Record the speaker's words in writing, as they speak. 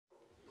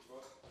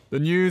The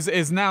news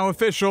is now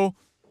official.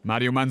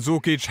 Mario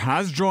Mandzukic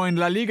has joined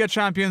La Liga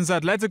champions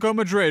Atletico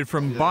Madrid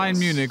from Bayern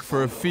Munich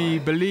for a fee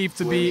believed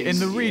to be in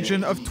the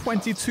region of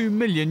 22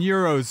 million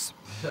euros.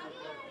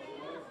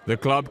 The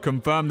club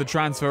confirmed the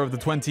transfer of the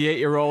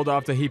 28-year-old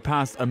after he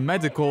passed a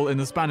medical in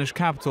the Spanish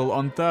capital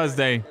on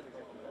Thursday.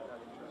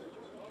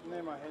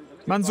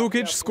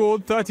 Mandzukic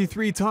scored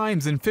 33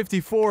 times in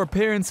 54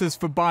 appearances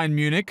for Bayern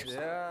Munich,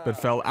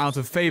 but fell out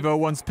of favour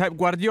once Pep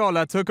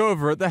Guardiola took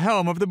over at the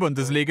helm of the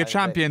Bundesliga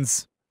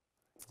champions.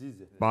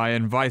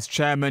 Bayern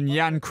vice-chairman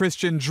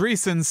Jan-Christian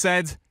Driesen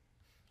said,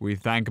 "We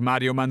thank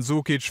Mario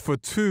Mandzukic for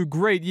 2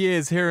 great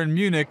years here in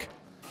Munich.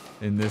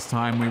 In this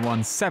time we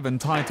won 7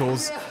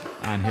 titles,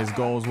 and his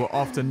goals were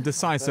often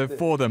decisive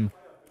for them.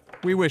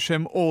 We wish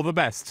him all the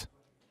best."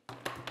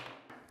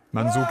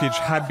 Mandzukic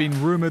had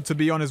been rumoured to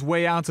be on his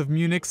way out of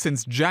Munich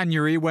since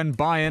January when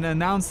Bayern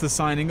announced the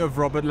signing of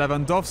Robert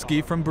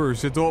Lewandowski from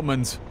Borussia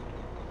Dortmund.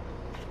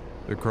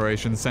 The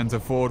Croatian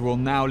centre-forward will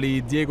now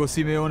lead Diego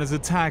Simeone's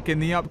attack in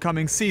the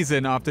upcoming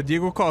season after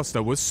Diego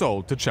Costa was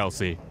sold to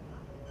Chelsea.